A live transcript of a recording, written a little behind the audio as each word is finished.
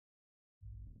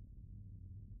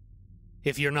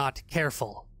if you're not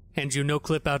careful, and you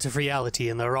no-clip out of reality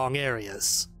in the wrong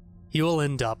areas, you'll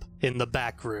end up in the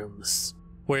Backrooms,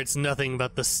 where it's nothing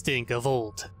but the stink of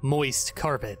old, moist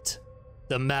carpet,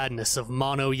 the madness of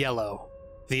mono yellow,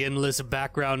 the endless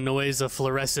background noise of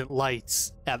fluorescent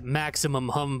lights at maximum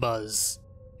humbuzz,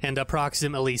 and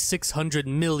approximately 600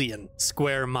 million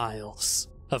square miles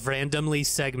of randomly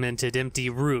segmented empty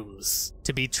rooms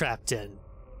to be trapped in.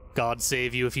 God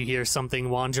save you if you hear something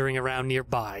wandering around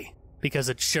nearby, because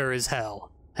it sure as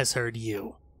hell has heard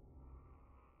you.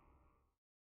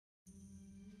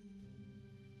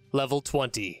 Level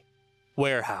 20.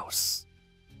 Warehouse.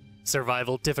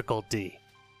 Survival difficulty.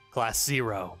 Class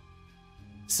 0.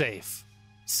 Safe.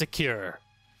 Secure.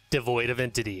 Devoid of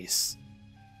entities.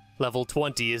 Level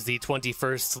 20 is the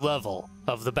 21st level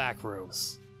of the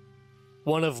Backrooms.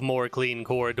 One of more clean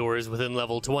corridors within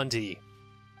level 20.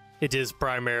 It is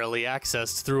primarily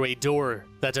accessed through a door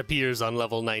that appears on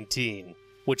level 19,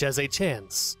 which has a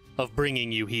chance of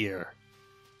bringing you here.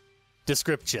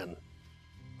 Description: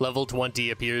 Level 20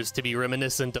 appears to be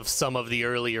reminiscent of some of the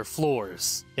earlier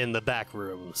floors in the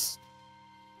Backrooms,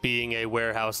 being a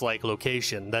warehouse-like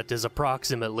location that is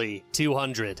approximately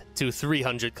 200 to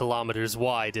 300 kilometers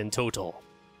wide in total,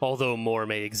 although more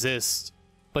may exist,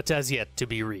 but has yet to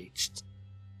be reached,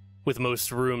 with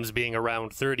most rooms being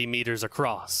around 30 meters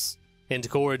across, and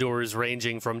corridors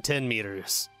ranging from 10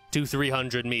 meters to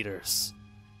 300 meters.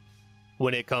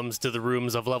 When it comes to the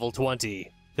rooms of level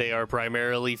 20, they are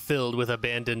primarily filled with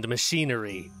abandoned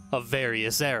machinery of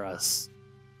various eras.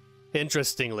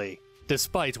 Interestingly,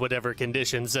 despite whatever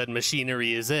condition said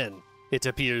machinery is in, it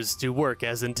appears to work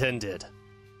as intended.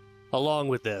 Along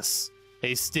with this,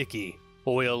 a sticky,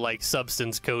 oil-like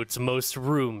substance coats most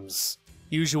rooms,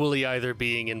 usually either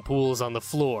being in pools on the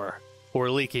floor or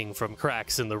leaking from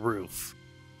cracks in the roof.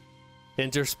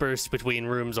 Interspersed between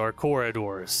rooms are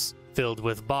corridors filled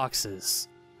with boxes,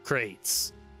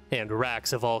 crates, and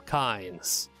racks of all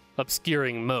kinds,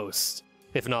 obscuring most,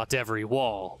 if not every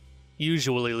wall,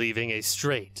 usually leaving a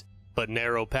straight but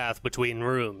narrow path between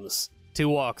rooms to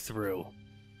walk through.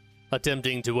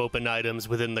 Attempting to open items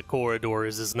within the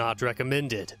corridors is not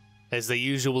recommended, as they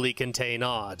usually contain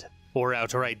odd or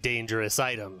outright dangerous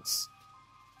items.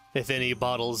 If any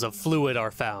bottles of fluid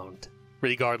are found,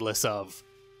 regardless of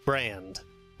brand,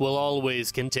 will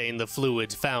always contain the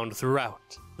fluid found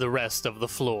throughout the rest of the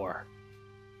floor.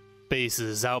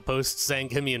 Bases, outposts, and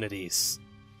communities.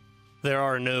 There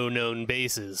are no known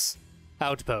bases,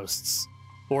 outposts,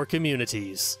 or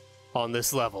communities on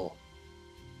this level.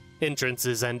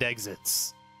 Entrances and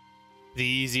exits. The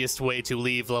easiest way to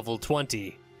leave level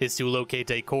 20 is to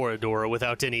locate a corridor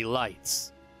without any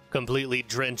lights, completely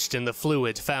drenched in the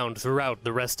fluid found throughout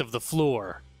the rest of the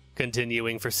floor,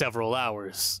 continuing for several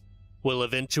hours, will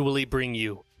eventually bring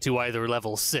you to either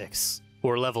level 6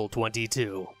 or level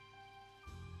 22.